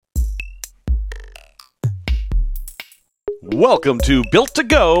Welcome to Built to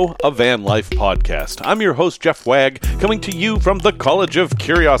Go, a van life podcast. I'm your host, Jeff Wagg, coming to you from the College of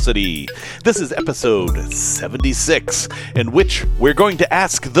Curiosity. This is episode 76, in which we're going to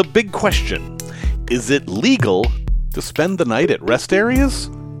ask the big question. Is it legal to spend the night at rest areas?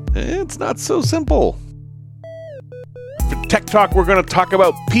 It's not so simple. For Tech Talk, we're going to talk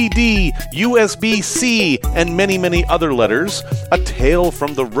about PD, USB-C, and many, many other letters, a tale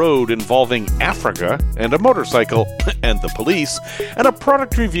from the road involving Africa and a motorcycle and the police, and a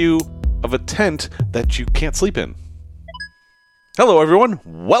product review of a tent that you can't sleep in. Hello, everyone.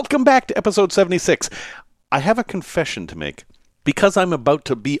 Welcome back to episode 76. I have a confession to make. Because I'm about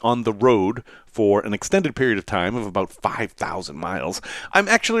to be on the road for an extended period of time of about 5,000 miles, I'm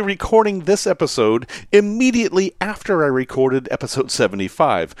actually recording this episode immediately after I recorded episode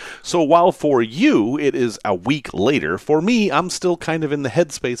 75. So while for you it is a week later, for me I'm still kind of in the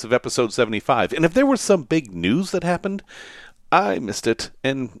headspace of episode 75. And if there was some big news that happened, I missed it,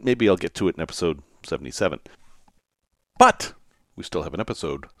 and maybe I'll get to it in episode 77. But we still have an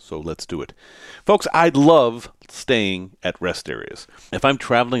episode, so let's do it. Folks, I love staying at rest areas. If I'm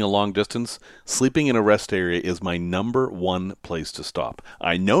traveling a long distance, sleeping in a rest area is my number one place to stop.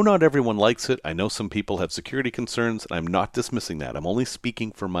 I know not everyone likes it. I know some people have security concerns, and I'm not dismissing that. I'm only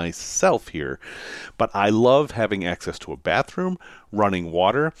speaking for myself here. But I love having access to a bathroom, running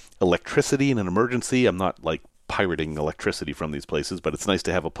water, electricity in an emergency. I'm not like pirating electricity from these places, but it's nice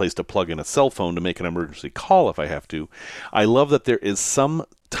to have a place to plug in a cell phone to make an emergency call if I have to. I love that there is some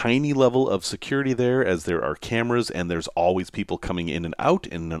tiny level of security there, as there are cameras and there's always people coming in and out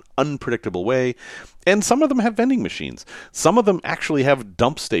in an unpredictable way. And some of them have vending machines. Some of them actually have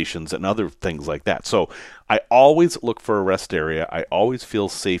dump stations and other things like that. So I always look for a rest area. I always feel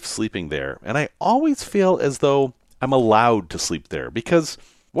safe sleeping there. And I always feel as though I'm allowed to sleep there, because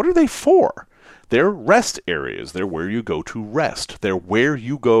what are they for? They're rest areas. They're where you go to rest. They're where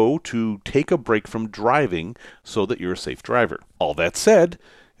you go to take a break from driving so that you're a safe driver. All that said,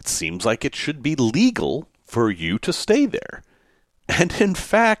 it seems like it should be legal for you to stay there. And in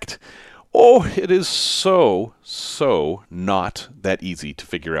fact, it is so not that easy to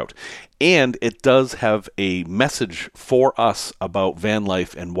figure out. And it does have a message for us about van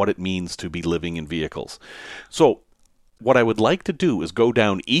life and what it means to be living in vehicles. So what I would like to do is go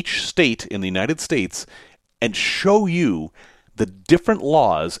down each state in the United States and show you the different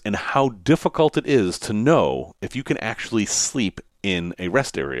laws and how difficult it is to know if you can actually sleep in a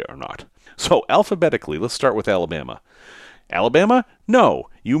rest area or not. So alphabetically, let's start with Alabama. Alabama? No,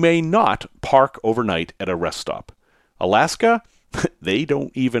 you may not park overnight at a rest stop. Alaska? They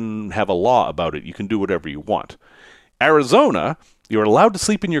don't even have a law about it. You can do whatever you want. Arizona? You're allowed to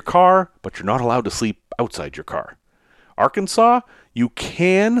sleep in your car, but you're not allowed to sleep outside your car. Arkansas, you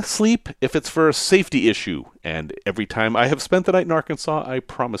can sleep if it's for a safety issue. And every time I have spent the night in Arkansas, I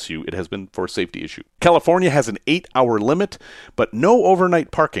promise you it has been for a safety issue. California has an 8-hour limit, but no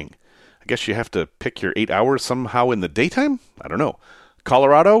overnight parking. I guess you have to pick your 8 hours somehow in the daytime? I don't know.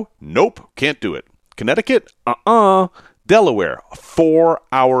 Colorado? Nope, can't do it. Connecticut? Delaware,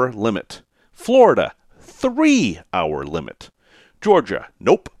 4-hour limit. Florida, 3-hour limit. Georgia?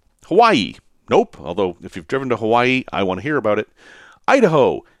 Nope. Hawaii? Nope, although if you've driven to Hawaii, I want to hear about it.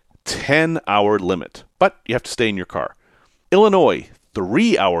 Idaho, 10-hour limit, but you have to stay in your car. Illinois,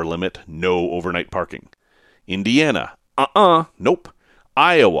 3-hour limit, no overnight parking. Indiana, nope.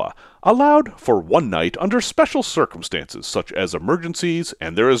 Iowa, allowed for one night under special circumstances, such as emergencies,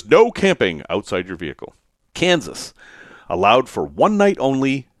 and there is no camping outside your vehicle. Kansas, allowed for one night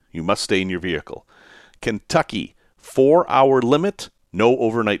only, you must stay in your vehicle. Kentucky, 4-hour limit, no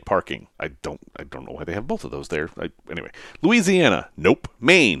overnight parking. I don't know why they have both of those there. Anyway. Louisiana, nope.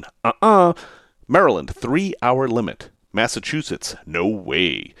 Maine, Maryland, 3-hour limit. Massachusetts, no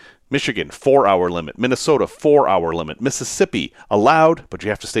way. Michigan, 4-hour limit. Minnesota, 4-hour limit. Mississippi, allowed, but you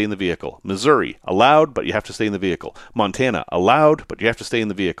have to stay in the vehicle. Missouri, allowed, but you have to stay in the vehicle. Montana, allowed, but you have to stay in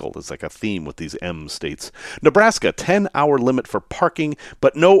the vehicle. There's like a theme with these M states. Nebraska, 10-hour limit for parking,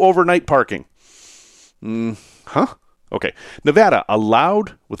 but no overnight parking. Okay. Nevada,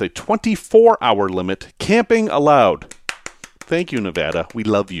 allowed with a 24-hour limit. Camping allowed. Thank you, Nevada. We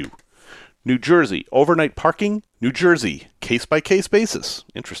love you. New Jersey, overnight parking. New Jersey, case-by-case basis.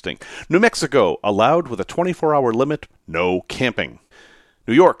 Interesting. New Mexico, allowed with a 24-hour limit. No camping.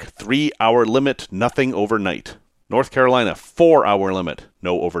 New York, 3-hour limit. Nothing overnight. North Carolina, 4-hour limit.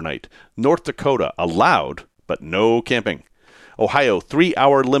 No overnight. North Dakota, allowed, but no camping. Ohio,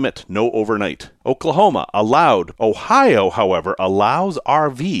 3-hour limit, no overnight. Oklahoma, allowed. Ohio, however, allows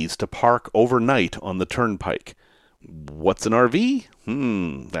RVs to park overnight on the turnpike. What's an RV?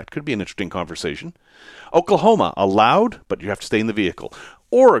 That could be an interesting conversation. Oklahoma, allowed, but you have to stay in the vehicle.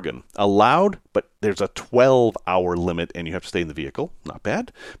 Oregon, allowed, but there's a 12-hour limit and you have to stay in the vehicle. Not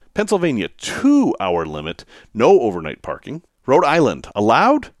bad. Pennsylvania, 2-hour limit, no overnight parking. Rhode Island,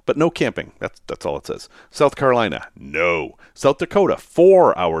 allowed, but no camping. That's all it says. South Carolina, no. South Dakota,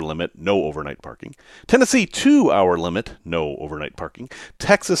 4-hour limit, no overnight parking. Tennessee, 2-hour limit, no overnight parking.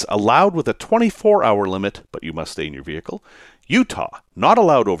 Texas, allowed with a 24-hour limit, but you must stay in your vehicle. Utah, not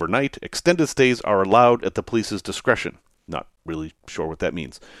allowed overnight. Extended stays are allowed at the police's discretion. Not really sure what that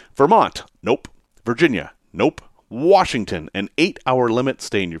means. Vermont, nope. Virginia, nope. Washington, an 8-hour limit,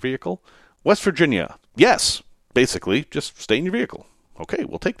 stay in your vehicle. West Virginia, yes. Basically, just stay in your vehicle. Okay,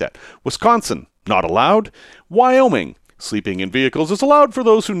 we'll take that. Wisconsin, not allowed. Wyoming, sleeping in vehicles is allowed for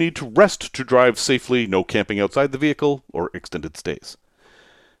those who need to rest to drive safely, no camping outside the vehicle, or extended stays.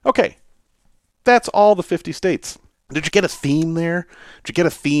 Okay, that's all the 50 states. Did you get a theme there? Did you get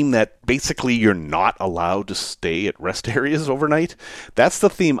a theme that basically you're not allowed to stay at rest areas overnight? That's the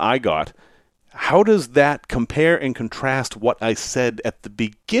theme I got. How does that compare and contrast what I said at the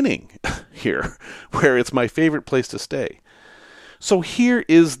beginning here, where it's my favorite place to stay? So here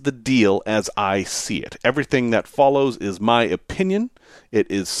is the deal as I see it. Everything that follows is my opinion.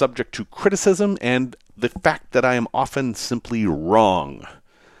 It is subject to criticism and the fact that I am often simply wrong.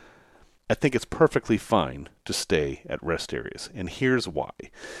 I think it's perfectly fine to stay at rest areas, and here's why.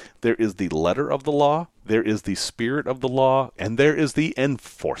 There is the letter of the law, there is the spirit of the law, and there is the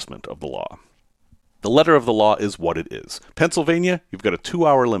enforcement of the law. The letter of the law is what it is. Pennsylvania, you've got a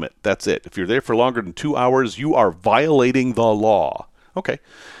 2-hour limit. That's it. If you're there for longer than 2 hours, you are violating the law. Okay,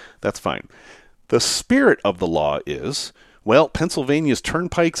 that's fine. The spirit of the law is, well, Pennsylvania's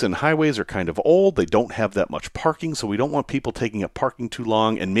turnpikes and highways are kind of old. They don't have that much parking, so we don't want people taking up parking too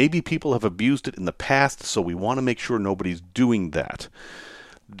long, and maybe people have abused it in the past, so we want to make sure nobody's doing that.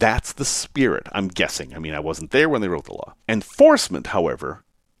 That's the spirit, I'm guessing. I mean, I wasn't there when they wrote the law. Enforcement, however,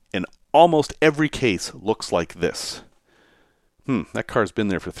 in almost every case looks like this. That car's been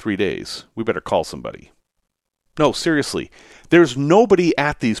there for 3 days. We better call somebody. No, seriously. There's nobody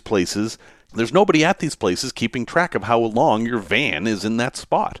at these places. There's nobody at these places keeping track of how long your van is in that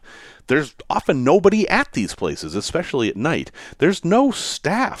spot. There's often nobody at these places, especially at night. There's no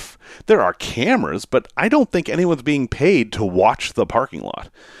staff. There are cameras, but I don't think anyone's being paid to watch the parking lot.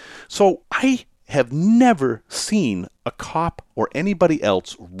 So I have never seen a cop or anybody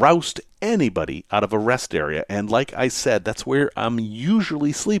else roust anybody out of a rest area, and like I said, that's where I'm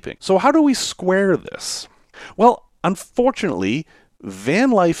usually sleeping. So how do we square this? Well, unfortunately,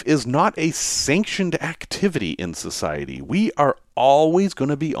 van life is not a sanctioned activity in society. We are always going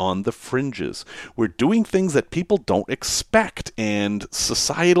to be on the fringes. We're doing things that people don't expect, and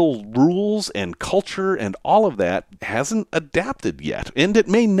societal rules and culture and all of that hasn't adapted yet, and it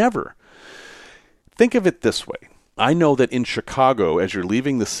may never. Think of it this way. I know that in Chicago, as you're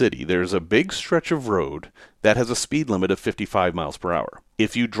leaving the city, there's a big stretch of road that has a speed limit of 55 miles per hour.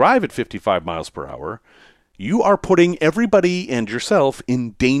 If you drive at 55 miles per hour, you are putting everybody and yourself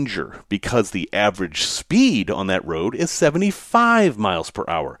in danger because the average speed on that road is 75 miles per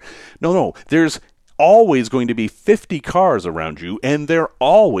hour. No, there's always going to be 50 cars around you, and they're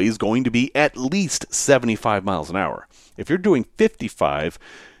always going to be at least 75 miles an hour. If you're doing 55,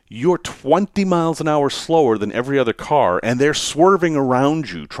 you're 20 miles an hour slower than every other car, and they're swerving around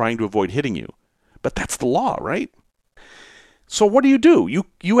you trying to avoid hitting you. But that's the law, right? So what do?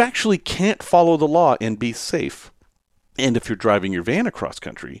 You actually can't follow the law and be safe. And if you're driving your van across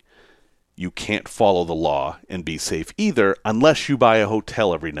country, you can't follow the law and be safe either unless you buy a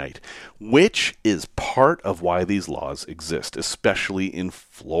hotel every night, which is part of why these laws exist, especially in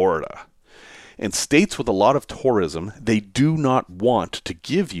Florida. In states with a lot of tourism, they do not want to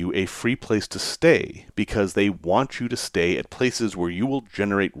give you a free place to stay because they want you to stay at places where you will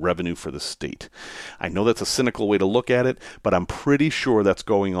generate revenue for the state. I know that's a cynical way to look at it, but I'm pretty sure that's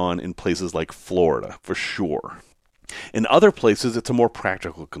going on in places like Florida, for sure. In other places, it's a more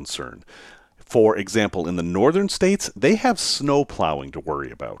practical concern. For example, in the northern states, they have snow plowing to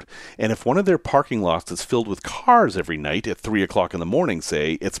worry about. And if one of their parking lots is filled with cars every night at 3 o'clock in the morning,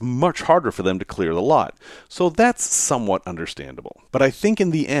 say, it's much harder for them to clear the lot. So that's somewhat understandable. But I think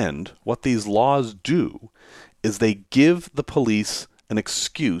in the end, what these laws do is they give the police an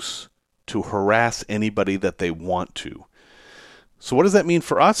excuse to harass anybody that they want to. So what does that mean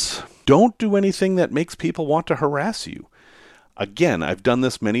for us? Don't do anything that makes people want to harass you. Again, I've done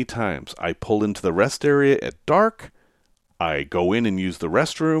this many times. I pull into the rest area at dark. I go in and use the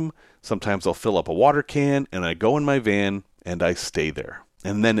restroom. Sometimes I'll fill up a water can, and I go in my van, and I stay there.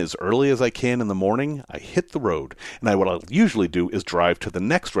 And then as early as I can in the morning, I hit the road. And what I'll usually do is drive to the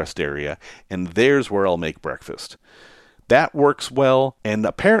next rest area, and there's where I'll make breakfast. That works well, and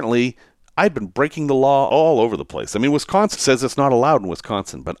apparently I've been breaking the law all over the place. I mean, Wisconsin says it's not allowed in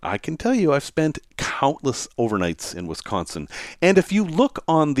Wisconsin, but I can tell you I've spent countless overnights in Wisconsin. And if you look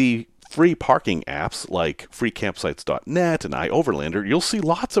on the free parking apps like freecampsites.net and iOverlander, you'll see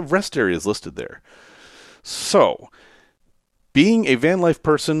lots of rest areas listed there. So, being a van life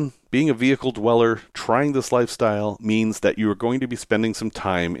person, being a vehicle dweller, trying this lifestyle means that you are going to be spending some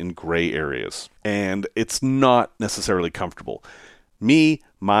time in gray areas. And it's not necessarily comfortable. Me,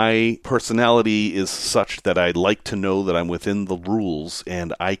 my personality is such that I like to know that I'm within the rules,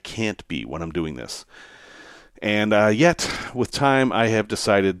 and I can't be when I'm doing this. And yet, with time, I have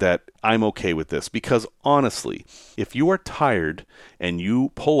decided that I'm okay with this. Because honestly, if you are tired and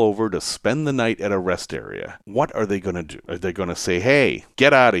you pull over to spend the night at a rest area, what are they going to do? Are they going to say, hey,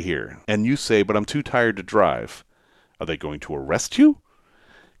 get out of here? And you say, but I'm too tired to drive. Are they going to arrest you?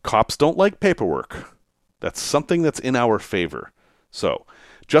 Cops don't like paperwork. That's something that's in our favor. So,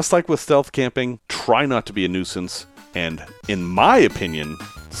 just like with stealth camping, try not to be a nuisance. And in my opinion,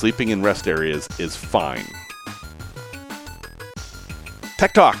 sleeping in rest areas is fine.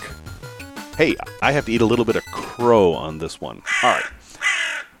 Tech Talk. Hey, I have to eat a little bit of crow on this one. All right.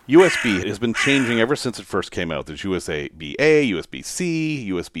 USB has been changing ever since it first came out. There's USB-A, USB-C,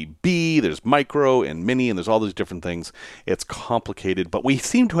 USB-B, there's micro and mini, and there's all these different things. It's complicated, but we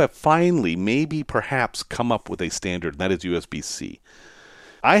seem to have finally, maybe perhaps, come up with a standard, and that is USB-C.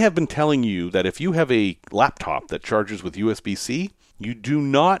 I have been telling you that if you have a laptop that charges with USB-C, you do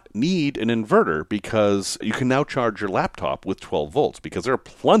not need an inverter because you can now charge your laptop with 12 volts because there are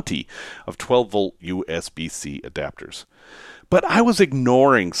plenty of 12-volt USB-C adapters. But I was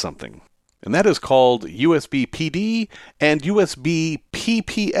ignoring something, and that is called USB PD and USB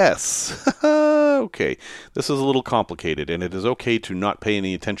PPS. Okay, this is a little complicated, and it is okay to not pay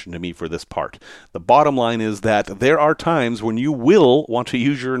any attention to me for this part. The bottom line is that there are times when you will want to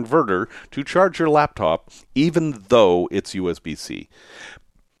use your inverter to charge your laptop, even though it's USB-C.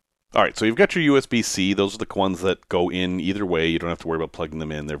 All right, so you've got your USB-C. Those are the ones that go in either way. You don't have to worry about plugging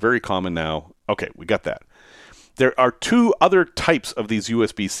them in. They're very common now. Okay, we got that. There are two other types of these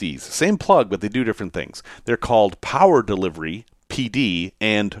USB-Cs. Same plug, but they do different things. They're called Power Delivery, PD,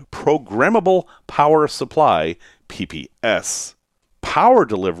 and Programmable Power Supply, PPS. Power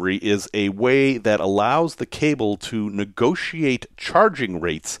delivery is a way that allows the cable to negotiate charging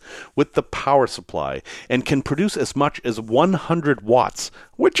rates with the power supply and can produce as much as 100 watts,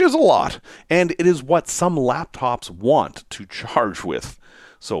 which is a lot, and it is what some laptops want to charge with.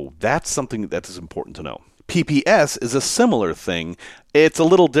 So that's something that is important to know. PPS is a similar thing. It's a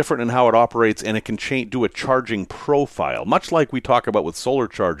little different in how it operates, and it can do a charging profile, much like we talk about with solar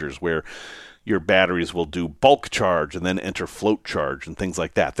chargers, where your batteries will do bulk charge and then enter float charge and things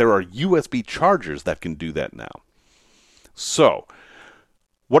like that. There are USB chargers that can do that now. So,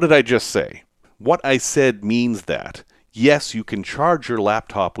 what did I just say? What I said means that, yes, you can charge your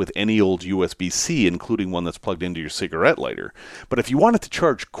laptop with any old USB-C, including one that's plugged into your cigarette lighter. But if you want it to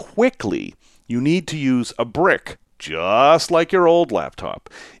charge quickly, you need to use a brick, just like your old laptop.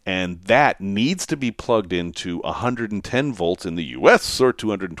 And that needs to be plugged into 110 volts in the US or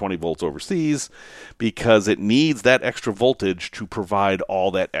 220 volts overseas, because it needs that extra voltage to provide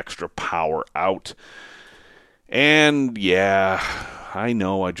all that extra power out. And yeah, I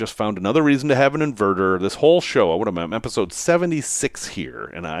know, I just found another reason to have an inverter. This whole show, I'm episode 76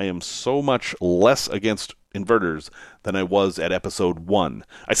 here, and I am so much less against inverters than I was at episode 1.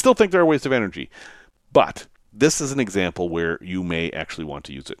 I still think they're a waste of energy, but this is an example where you may actually want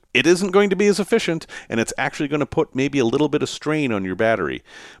to use it. It isn't going to be as efficient, and it's actually going to put maybe a little bit of strain on your battery,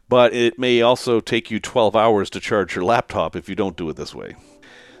 but it may also take you 12 hours to charge your laptop if you don't do it this way.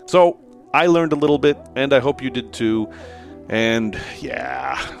 So, I learned a little bit, and I hope you did too, and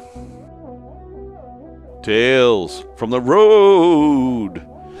yeah. Tales from the road.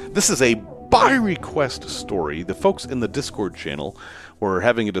 This is a by request story. The folks in the Discord channel were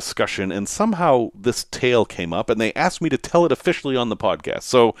having a discussion, and somehow this tale came up, and they asked me to tell it officially on the podcast.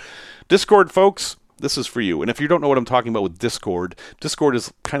 So, Discord folks, this is for you. And if you don't know what I'm talking about with Discord, Discord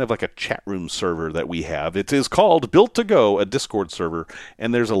is kind of like a chat room server that we have. It is called Built to Go, a Discord server,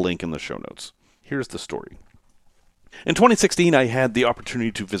 and there's a link in the show notes. Here's the story. In 2016, I had the opportunity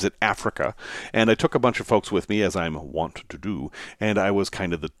to visit Africa, and I took a bunch of folks with me, as I'm wont to do, and I was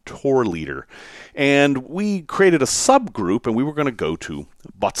kind of the tour leader. And we created a subgroup, and we were going to go to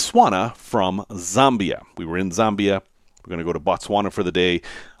Botswana from Zambia. We were in Zambia We're going to go to Botswana for the day.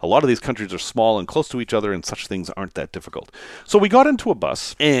 A lot of these countries are small and close to each other, and such things aren't that difficult. So we got into a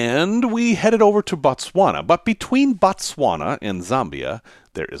bus, and we headed over to Botswana. But between Botswana and Zambia,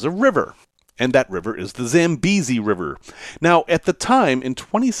 there is a river. And that river is the Zambezi River. Now, at the time, in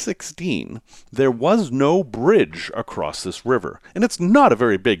 2016, there was no bridge across this river. And it's not a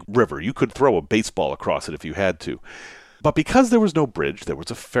very big river. You could throw a baseball across it if you had to. But because there was no bridge, there was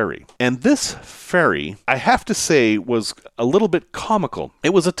a ferry. And this ferry, I have to say, was a little bit comical.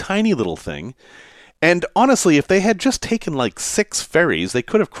 It was a tiny little thing. And honestly, if they had just taken like 6 ferries, they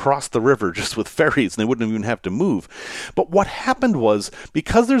could have crossed the river just with ferries and they wouldn't even have to move. But what happened was,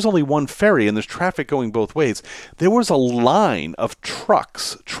 because there's only one ferry and there's traffic going both ways, there was a line of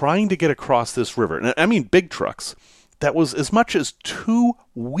trucks trying to get across this river. And I mean big trucks. That was as much as 2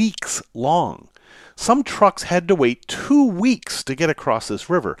 weeks long. Some trucks had to wait 2 weeks to get across this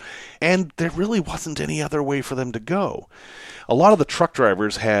river, and there really wasn't any other way for them to go. A lot of the truck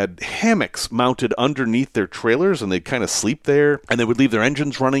drivers had hammocks mounted underneath their trailers, and they'd kind of sleep there, and they would leave their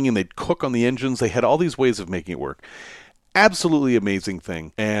engines running, and they'd cook on the engines. They had all these ways of making it work. Absolutely amazing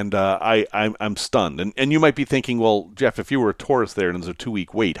thing, and I'm stunned. And you might be thinking, well, Jeff, if you were a tourist there and there's a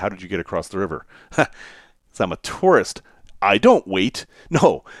 2-week wait, how did you get across the river? So I'm a tourist. I don't wait.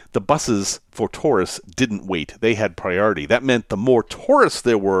 No, the buses for tourists didn't wait. They had priority. That meant the more tourists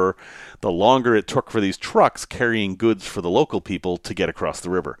there were, the longer it took for these trucks carrying goods for the local people to get across the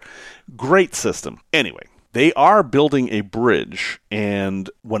river. Great system. Anyway, they are building a bridge,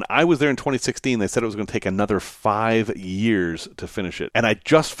 and when I was there in 2016, they said it was going to take another 5 years to finish it. And I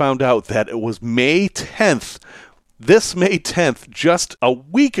just found out that it was May 10th. This May 10th, just a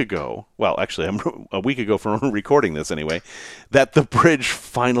week ago, well, actually, a week ago from recording this anyway, that the bridge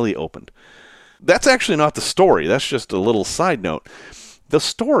finally opened. That's actually not the story. That's just a little side note. The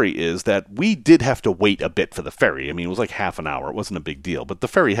story is that we did have to wait a bit for the ferry. I mean, it was like half an hour. It wasn't a big deal. But the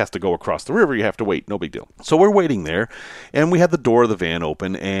ferry has to go across the river. You have to wait. No big deal. So we're waiting there, and we had the door of the van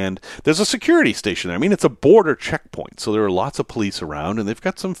open, and there's a security station there. I mean, it's a border checkpoint, so there are lots of police around, and they've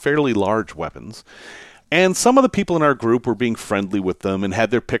got some fairly large weapons. And some of the people in our group were being friendly with them and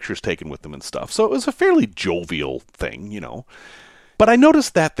had their pictures taken with them and stuff. So it was a fairly jovial thing, you know. But I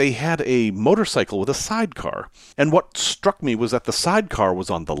noticed that they had a motorcycle with a sidecar. And what struck me was that the sidecar was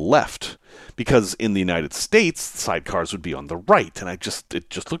on the left. Because in the United States, sidecars would be on the right. And it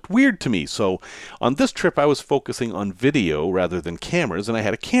just looked weird to me. So on this trip, I was focusing on video rather than cameras. And I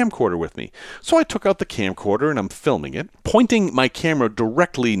had a camcorder with me. So I took out the camcorder and I'm filming it, pointing my camera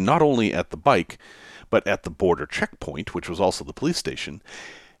directly not only at the bike, but at the border checkpoint, which was also the police station.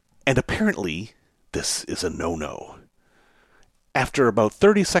 And apparently, this is a no-no. After about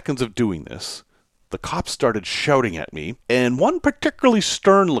 30 seconds of doing this, the cops started shouting at me, and one particularly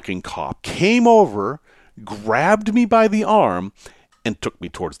stern-looking cop came over, grabbed me by the arm, and took me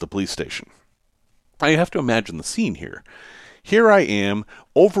towards the police station. Now, you have to imagine the scene here. Here I am,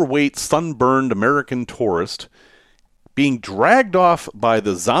 overweight, sunburned American tourist, being dragged off by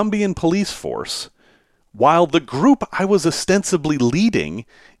the Zambian police force, while the group I was ostensibly leading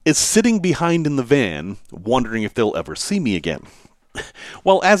is sitting behind in the van, wondering if they'll ever see me again.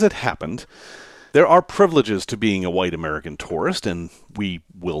 Well, as it happened, there are privileges to being a white American tourist, and we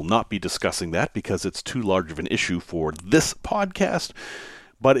will not be discussing that because it's too large of an issue for this podcast.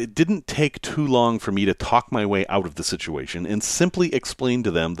 But it didn't take too long for me to talk my way out of the situation and simply explain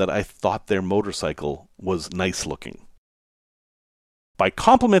to them that I thought their motorcycle was nice looking. By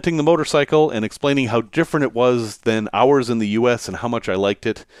complimenting the motorcycle and explaining how different it was than ours in the U.S. and how much I liked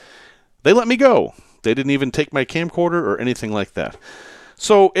it, they let me go. They didn't even take my camcorder or anything like that.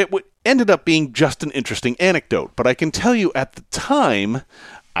 So it ended up being just an interesting anecdote, but I can tell you at the time,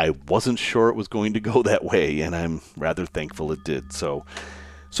 I wasn't sure it was going to go that way, and I'm rather thankful it did. So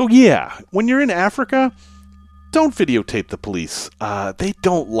yeah, when you're in Africa, don't videotape the police. They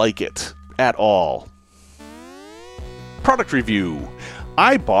don't like it at all. Product review.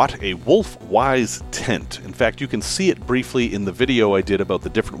 I bought a Wolf-Wise tent. In fact, you can see it briefly in the video I did about the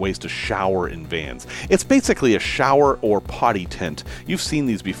different ways to shower in vans. It's basically a shower or potty tent. You've seen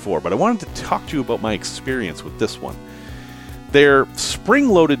these before, but I wanted to talk to you about my experience with this one. They're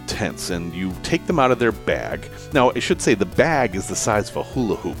spring-loaded tents, and you take them out of their bag. Now, I should say the bag is the size of a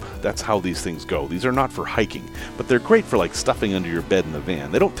hula hoop. That's how these things go. These are not for hiking, but they're great for like stuffing under your bed in the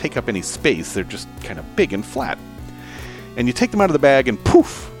van. They don't take up any space. They're just kind of big and flat. And you take them out of the bag and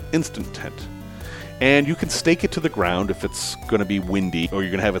poof, instant tent. And you can stake it to the ground if it's going to be windy or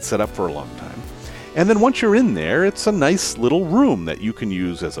you're going to have it set up for a long time. And then once you're in there, it's a nice little room that you can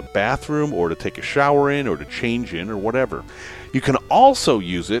use as a bathroom or to take a shower in or to change in or whatever. You can also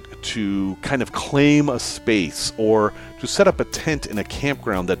use it to kind of claim a space or to set up a tent in a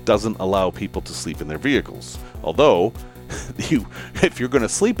campground that doesn't allow people to sleep in their vehicles. Although, if you're going to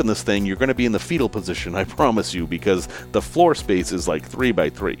sleep in this thing, you're going to be in the fetal position, I promise you, because the floor space is like 3 by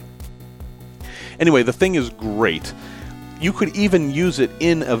 3. Anyway, the thing is great. You could even use it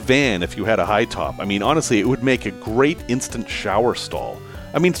in a van if you had a high top. I mean, honestly, it would make a great instant shower stall.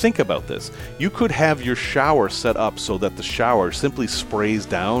 I mean, think about this. You could have your shower set up so that the shower simply sprays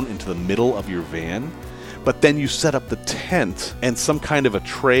down into the middle of your van, but then you set up the tent and some kind of a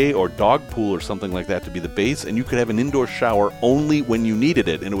tray or dog pool or something like that to be the base, and you could have an indoor shower only when you needed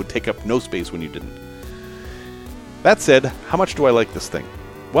it, and it would take up no space when you didn't. That said, how much do I like this thing?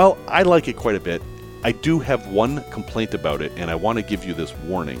 Well, I like it quite a bit. I do have one complaint about it, and I want to give you this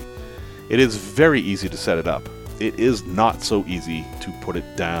warning. It is very easy to set it up. It is not so easy to put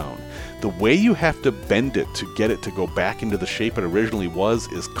it down. The way you have to bend it to get it to go back into the shape it originally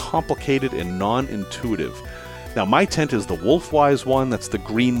was is complicated and non-intuitive. Now, my tent is the Wolfwise one. That's the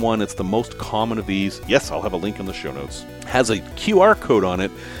green one. It's the most common of these. Yes, I'll have a link in the show notes. Has a QR code on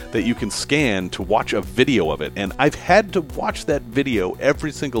it that you can scan to watch a video of it. And I've had to watch that video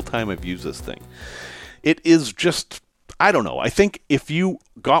every single time I've used this thing. It is just, I don't know. I think if you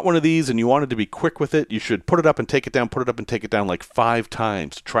got one of these and you wanted to be quick with it, you should put it up and take it down, put it up and take it down like 5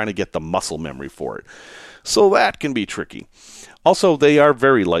 times, trying to get the muscle memory for it. So that can be tricky. Also, they are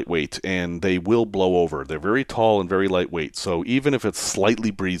very lightweight and they will blow over. They're very tall and very lightweight. So even if it's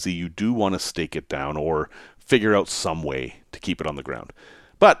slightly breezy, you do want to stake it down or figure out some way to keep it on the ground.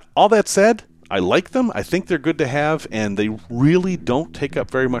 But all that said, I like them, I think they're good to have, and they really don't take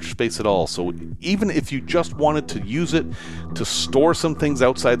up very much space at all. So even if you just wanted to use it to store some things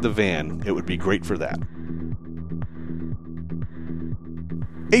outside the van, it would be great for that.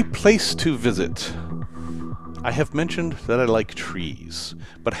 A place to visit. I have mentioned that I like trees,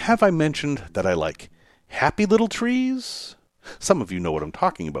 but have I mentioned that I like happy little trees? Some of you know what I'm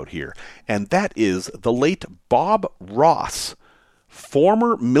talking about here, and that is the late Bob Ross,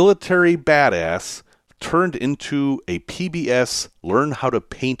 former military badass turned into a PBS Learn How to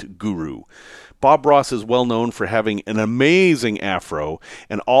Paint guru. Bob Ross is well known for having an amazing afro,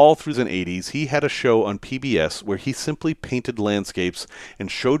 and all through the 80s he had a show on PBS where he simply painted landscapes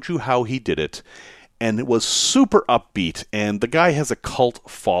and showed you how he did it, and it was super upbeat, and the guy has a cult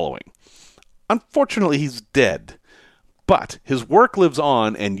following. Unfortunately, he's dead. But his work lives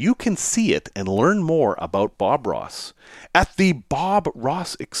on, and you can see it and learn more about Bob Ross at the Bob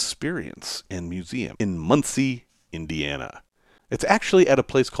Ross Experience and Museum in Muncie, Indiana. It's actually at a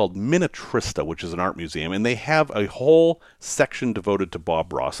place called Minnetrista, which is an art museum, and they have a whole section devoted to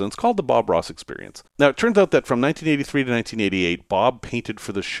Bob Ross, and it's called the Bob Ross Experience. Now, it turns out that from 1983 to 1988, Bob painted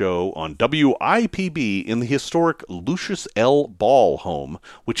for the show on WIPB in the historic Lucius L. Ball home,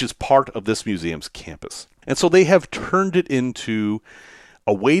 which is part of this museum's campus. And so they have turned it into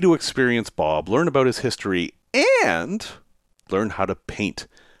a way to experience Bob, learn about his history, and learn how to paint,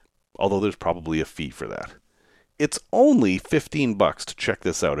 although there's probably a fee for that. It's only $15 to check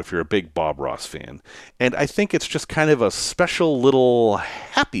this out if you're a big Bob Ross fan, and I think it's just kind of a special little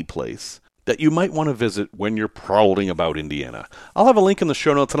happy place that you might want to visit when you're prowling about Indiana. I'll have a link in the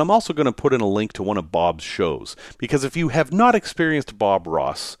show notes, and I'm also going to put in a link to one of Bob's shows, because if you have not experienced Bob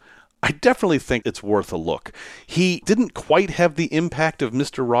Ross, I definitely think it's worth a look. He didn't quite have the impact of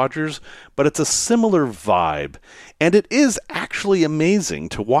Mr. Rogers, but it's a similar vibe, and it is actually amazing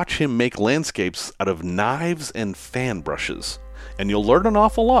to watch him make landscapes out of knives and fan brushes, and you'll learn an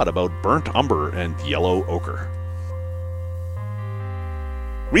awful lot about burnt umber and yellow ochre.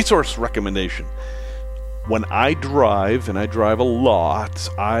 Resource recommendation. When I drive, and I drive a lot,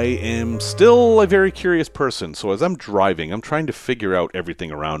 I am still a very curious person. So as I'm driving, I'm trying to figure out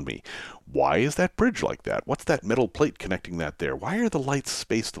everything around me. Why is that bridge like that? What's that metal plate connecting that there? Why are the lights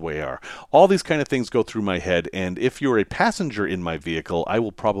spaced the way they are? All these kind of things go through my head, and if you're a passenger in my vehicle, I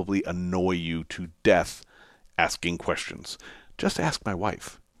will probably annoy you to death asking questions. Just ask my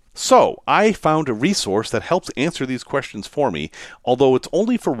wife. So, I found a resource that helps answer these questions for me, although it's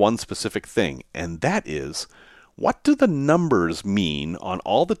only for one specific thing, and that is, what do the numbers mean on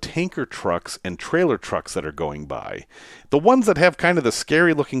all the tanker trucks and trailer trucks that are going by? The ones that have kind of the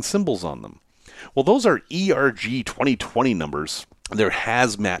scary looking symbols on them. Well, those are ERG 2020 numbers, They're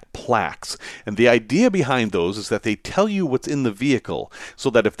hazmat plaques. And the idea behind those is that they tell you what's in the vehicle so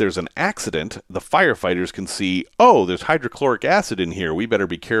that if there's an accident, the firefighters can see, oh, there's hydrochloric acid in here, we better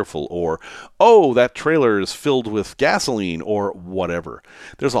be careful. Or, oh, that trailer is filled with gasoline, or whatever.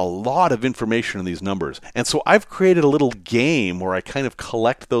 There's a lot of information in these numbers. And so I've created a little game where I kind of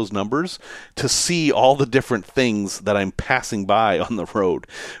collect those numbers to see all the different things that I'm passing by on the road.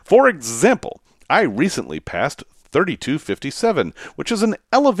 For example, I recently passed 3257, which is an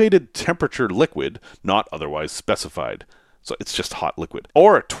elevated temperature liquid, not otherwise specified. So it's just hot liquid.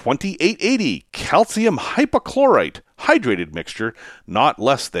 Or 2880, calcium hypochlorite, hydrated mixture, not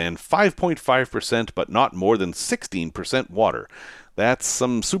less than 5.5%, but not more than 16% water. That's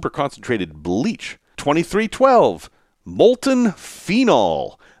some super concentrated bleach. 2312, molten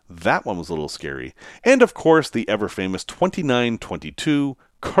phenol. That one was a little scary. And of course, the ever-famous 2922,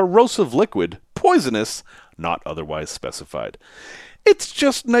 corrosive liquid, poisonous, not otherwise specified. It's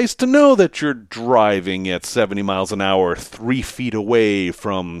just nice to know that you're driving at 70 miles an hour 3 feet away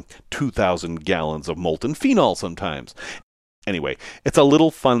from 2,000 gallons of molten phenol sometimes. Anyway, it's a little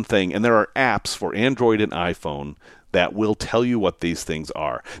fun thing, and there are apps for Android and iPhone that will tell you what these things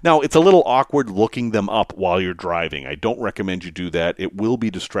are. Now, it's a little awkward looking them up while you're driving. I don't recommend you do that. It will be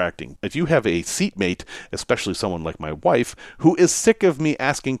distracting. If you have a seatmate, especially someone like my wife, who is sick of me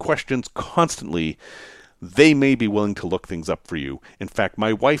asking questions constantly, they may be willing to look things up for you. In fact,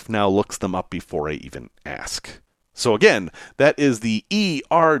 my wife now looks them up before I even ask. So again, that is the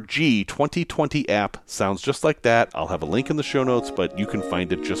ERG 2020 app. Sounds just like that. I'll have a link in the show notes, but you can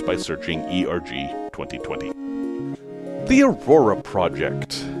find it just by searching ERG 2020. The Aurora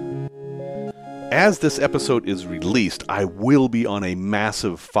Project. As this episode is released, I will be on a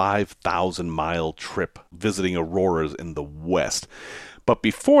massive 5,000-mile trip visiting auroras in the West. But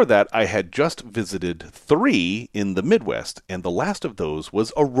before that, I had just visited 3 in the Midwest, and the last of those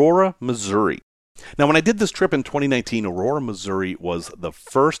was Aurora, Missouri. Now, when I did this trip in 2019, Aurora, Missouri was the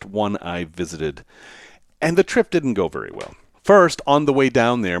first one I visited, and the trip didn't go very well. First, on the way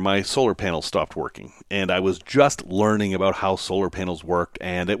down there, my solar panel stopped working, and I was just learning about how solar panels worked,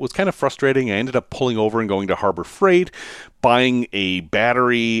 and it was kind of frustrating. I ended up pulling over and going to Harbor Freight, buying a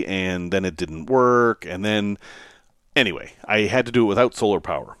battery, and then it didn't work, and then anyway, I had to do it without solar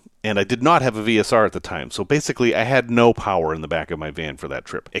power, and I did not have a VSR at the time, so basically I had no power in the back of my van for that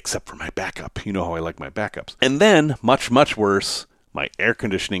trip, except for my backup. You know how I like my backups. And then, much, much worse, my air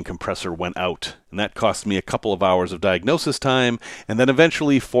conditioning compressor went out, and that cost me a couple of hours of diagnosis time, and then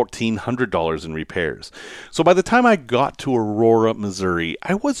eventually $1,400 in repairs. So by the time I got to Aurora, Missouri,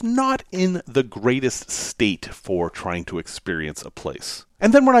 I was not in the greatest state for trying to experience a place.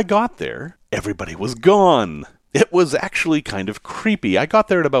 And then when I got there, everybody was gone. It was actually kind of creepy. I got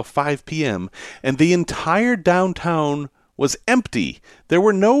there at about 5 p.m., and the entire downtown was empty. There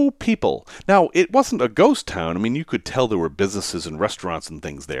were no people. Now, it wasn't a ghost town. I mean, you could tell there were businesses and restaurants and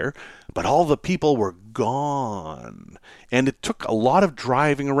things there, but all the people were gone. And it took a lot of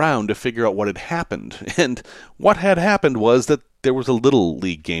driving around to figure out what had happened. And what had happened was that there was a Little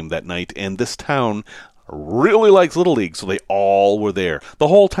League game that night, and this town really likes Little League, so they all were there. The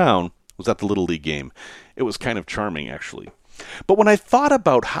whole town was at the Little League game. It was kind of charming, actually. But when I thought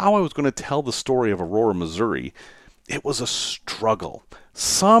about how I was going to tell the story of Aurora, Missouri, it was a struggle.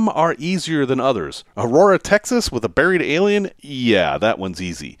 Some are easier than others. Aurora, Texas with a buried alien? Yeah, that one's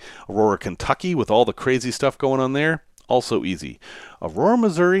easy. Aurora, Kentucky with all the crazy stuff going on there? Also easy. Aurora,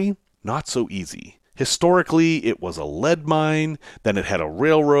 Missouri? Not so easy. Historically, it was a lead mine, then it had a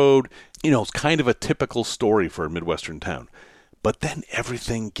railroad. You know, it's kind of a typical story for a Midwestern town. But then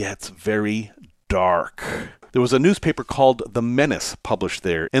everything gets very dark. There was a newspaper called The Menace published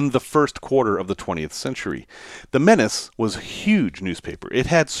there in the first quarter of the 20th century. The Menace was a huge newspaper. It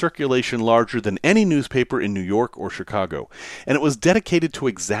had circulation larger than any newspaper in New York or Chicago, and it was dedicated to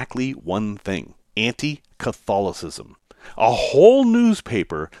exactly one thing: anti-Catholicism. A whole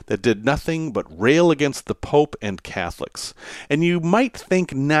newspaper that did nothing but rail against the Pope and Catholics. And you might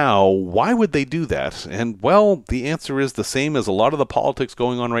think now, why would they do that? And, well, the answer is the same as a lot of the politics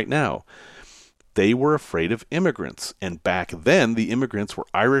going on right now. They were afraid of immigrants, and back then the immigrants were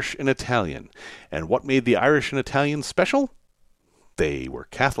Irish and Italian. And what made the Irish and Italians special? They were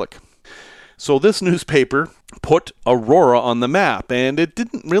Catholic. So this newspaper put Aurora on the map, and it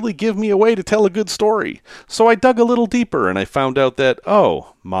didn't really give me a way to tell a good story. So I dug a little deeper, and I found out that,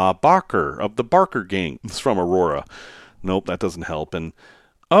 Ma Barker of the Barker Gang is from Aurora. Nope, that doesn't help. And,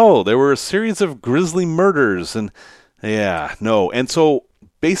 there were a series of grisly murders, and, And so,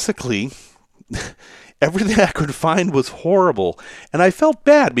 basically, everything I could find was horrible, and I felt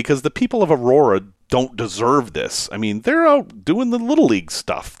bad because the people of Aurora don't deserve this. I mean, they're out doing the Little League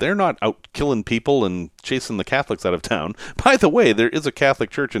stuff. They're not out killing people and chasing the Catholics out of town. By the way, there is a Catholic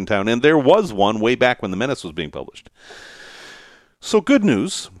church in town, and there was one way back when The Menace was being published. So good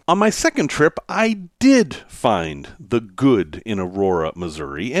news. On my second trip, I did find the good in Aurora,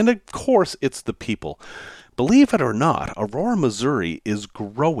 Missouri, and of course, it's the people. Believe it or not, Aurora, Missouri is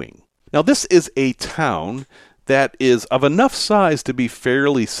growing. Now, this is a town that is of enough size to be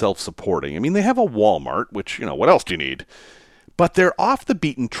fairly self-supporting. I mean, they have a Walmart, which, what else do you need? But they're off the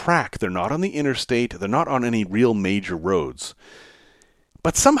beaten track. They're not on the interstate. They're not on any real major roads.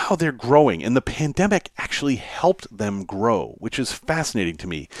 But somehow they're growing, and the pandemic actually helped them grow, which is fascinating to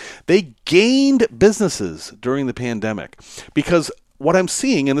me. They gained businesses during the pandemic because what I'm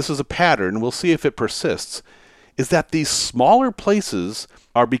seeing, and this is a pattern, we'll see if it persists, is that these smaller places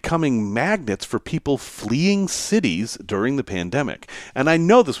are becoming magnets for people fleeing cities during the pandemic. And I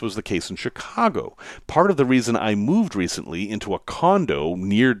know this was the case in Chicago. Part of the reason I moved recently into a condo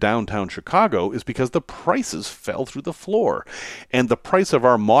near downtown Chicago is because the prices fell through the floor. And the price of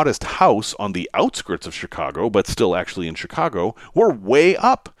our modest house on the outskirts of Chicago, but still actually in Chicago, were way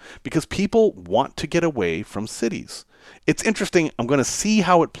up because people want to get away from cities. It's interesting. I'm going to see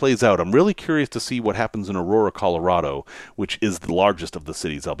how it plays out. I'm really curious to see what happens in Aurora, Colorado, which is the largest of the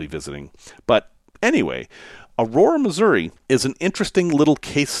cities I'll be visiting. But anyway, Aurora, Missouri is an interesting little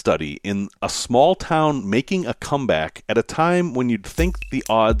case study in a small town making a comeback at a time when you'd think the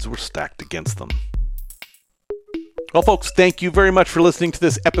odds were stacked against them. Well, folks, thank you very much for listening to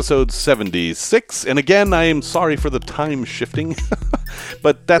this episode 76. And again, I am sorry for the time shifting,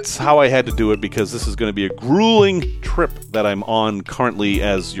 but that's how I had to do it because this is going to be a grueling trip that I'm on currently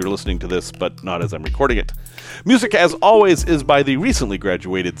as you're listening to this, but not as I'm recording it. Music, as always, is by the recently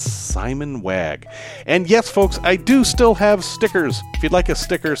graduated Simon Wagg. And yes, folks, I do still have stickers. If you'd like a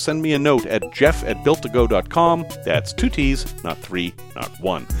sticker, send me a note at jeff@builttogo.com. That's 2 T's, not 3, not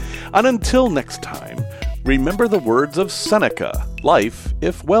 1. And until next time, remember the words of Seneca: life,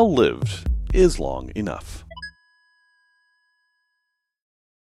 if well lived, is long enough.